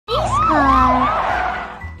car.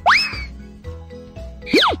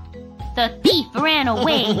 The thief ran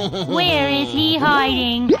away. Where is he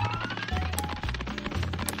hiding?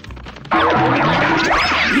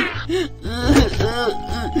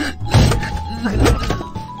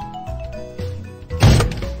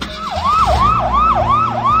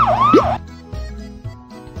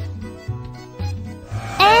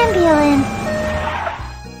 Ambulance!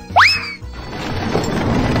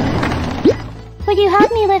 Would you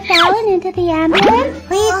help me lift Alan into the ambulance?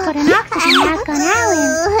 Please put an oxygen mask on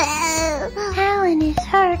Alan. Alan is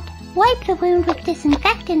hurt. Wipe the wound with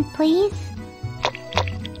disinfectant, please.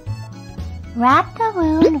 Wrap the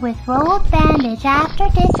wound with rolled bandage after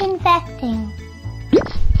disinfecting.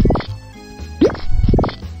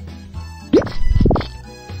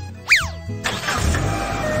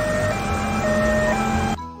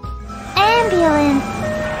 Ambulance!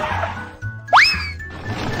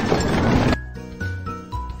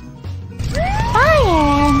 Fire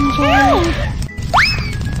engine!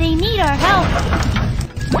 They need our help!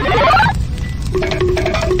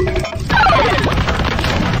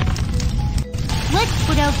 Let's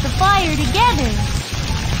put out the fire together!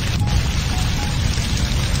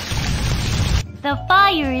 The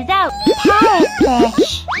fire is out!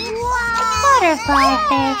 Parrotfish! Butterfly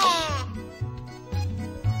fish!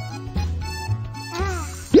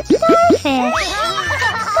 Starfish!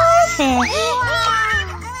 Starfish!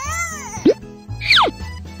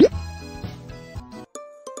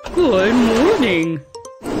 Good morning.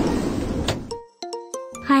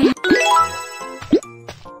 Hi.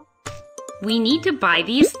 We need to buy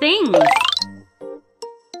these things.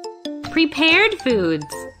 Prepared foods.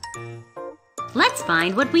 Let's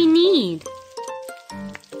find what we need.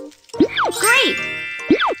 Great!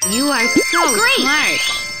 You are so smart.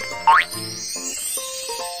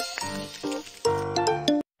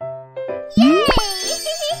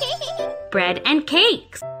 Bread and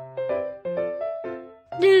cakes.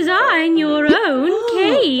 Design your own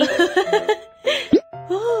cake.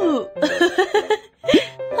 Ooh.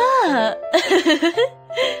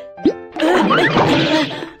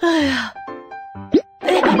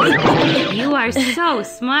 You are so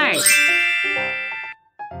smart.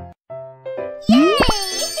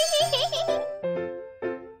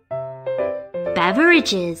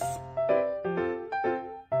 Beverages.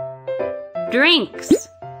 Drinks.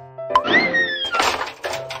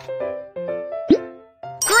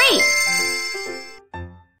 Great!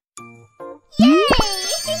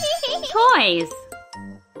 Toys.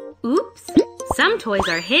 Oops, some toys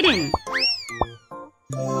are hidden.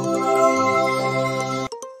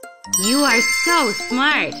 You are so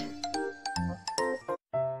smart.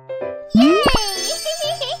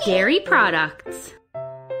 Dairy products.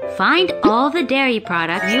 Find all the dairy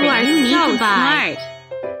products you are so smart.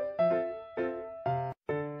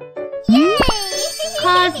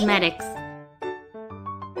 Cosmetics.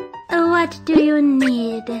 What do you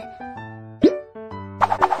need?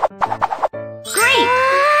 Great!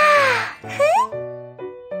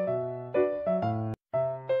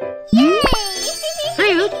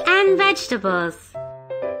 Fruit and vegetables.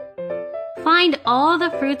 Find all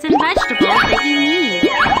the fruits and vegetables that you need.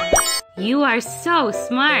 You are so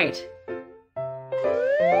smart.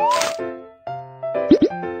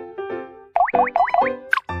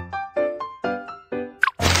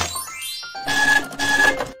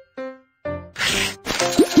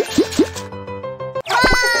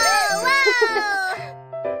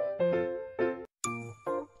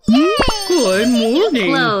 Good morning.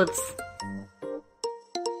 Clothes.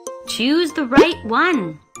 Choose the right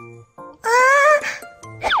one.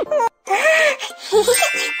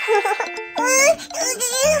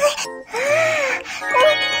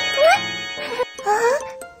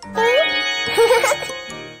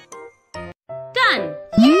 Done.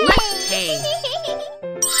 Let's pay.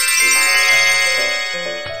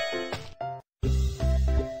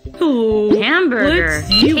 Oh, Hamburger. let's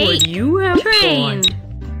see Cake. what you have Train.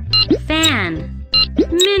 bought. Fan.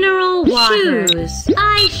 Mineral water. Shoes.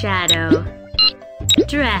 Eyeshadow.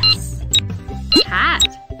 Dress. Hat.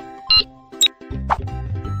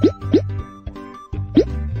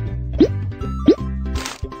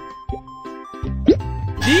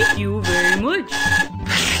 Thank you very much.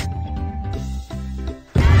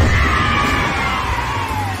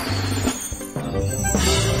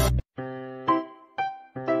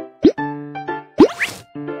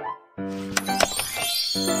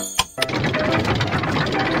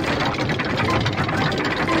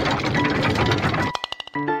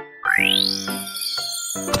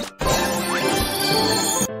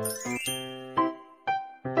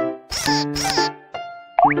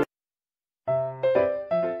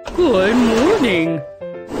 Good morning.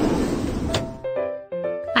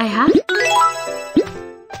 I have...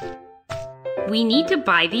 We need to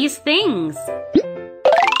buy these things.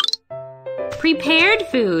 Prepared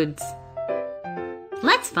foods.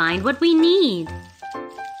 Let's find what we need.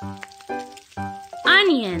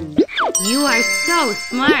 Onion. You are so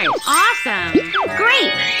smart. Awesome.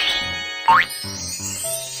 Great.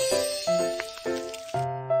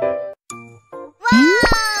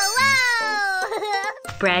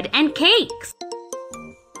 Bread and cakes.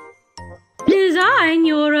 Design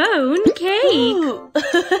your own cake.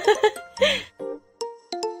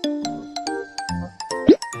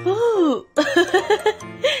 Ooh.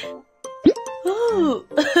 Ooh.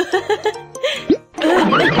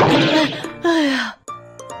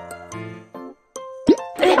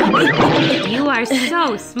 You are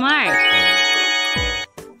so smart.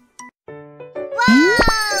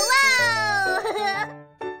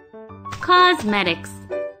 Cosmetics.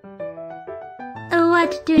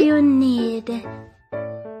 What do you need?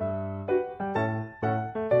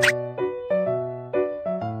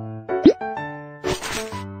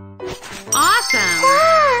 Awesome!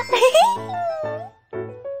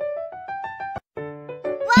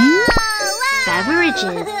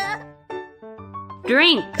 Beverages.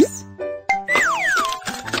 Drinks.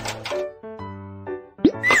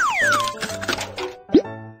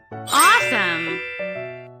 Awesome!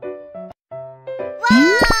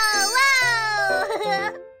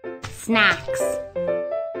 Snacks.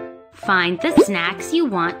 Find the snacks you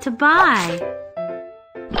want to buy.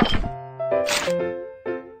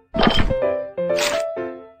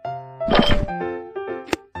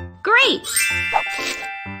 Great!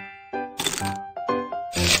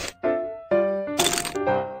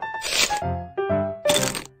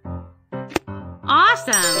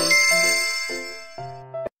 Awesome!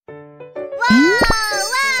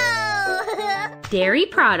 Dairy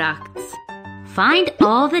products. Find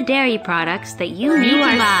all the dairy products that you need to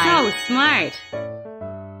buy. You are so smart.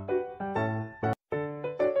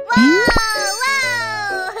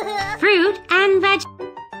 Fruit and veg.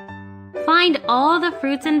 Find all the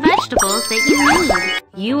fruits and vegetables that you need.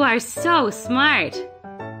 You are so smart.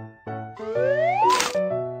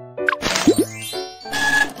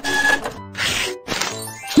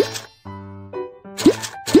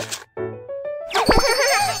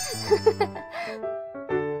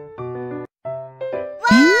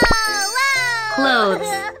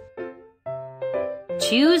 Clothes.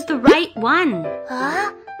 Choose the right one.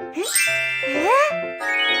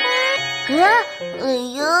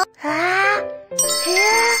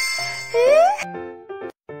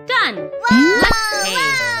 Done. Let's pay.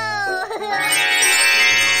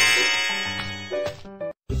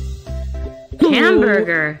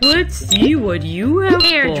 Hamburger. Let's see what you have.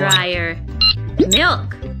 Hair bought. dryer.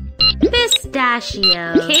 Milk.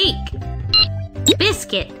 Pistachio. Cake.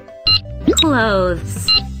 Biscuit. Clothes.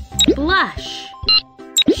 Blush.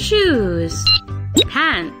 Shoes.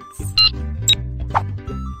 Pants.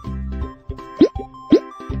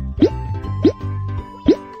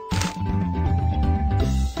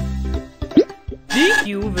 Thank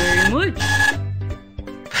you very much.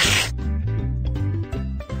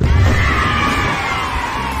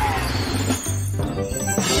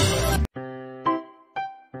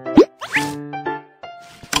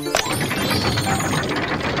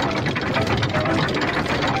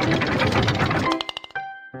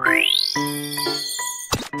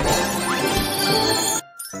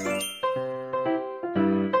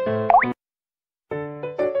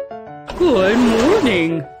 Good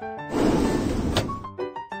morning.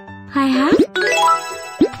 I have...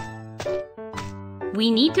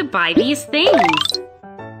 We need to buy these things.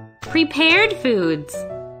 Prepared foods.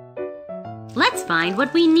 Let's find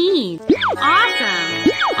what we need.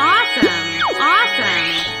 Awesome! Awesome!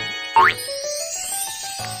 Awesome!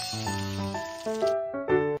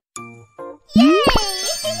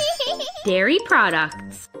 Dairy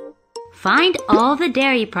products. Find all the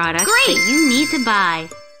dairy products that you need to buy.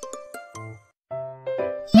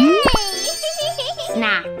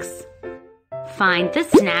 Snacks. Find the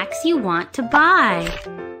snacks you want to buy.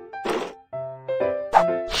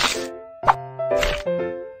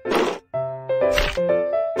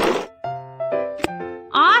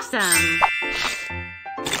 Awesome!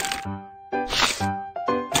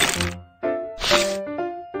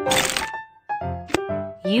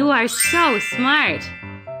 You are so smart.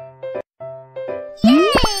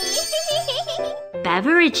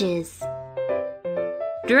 Beverages.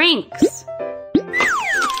 Drinks.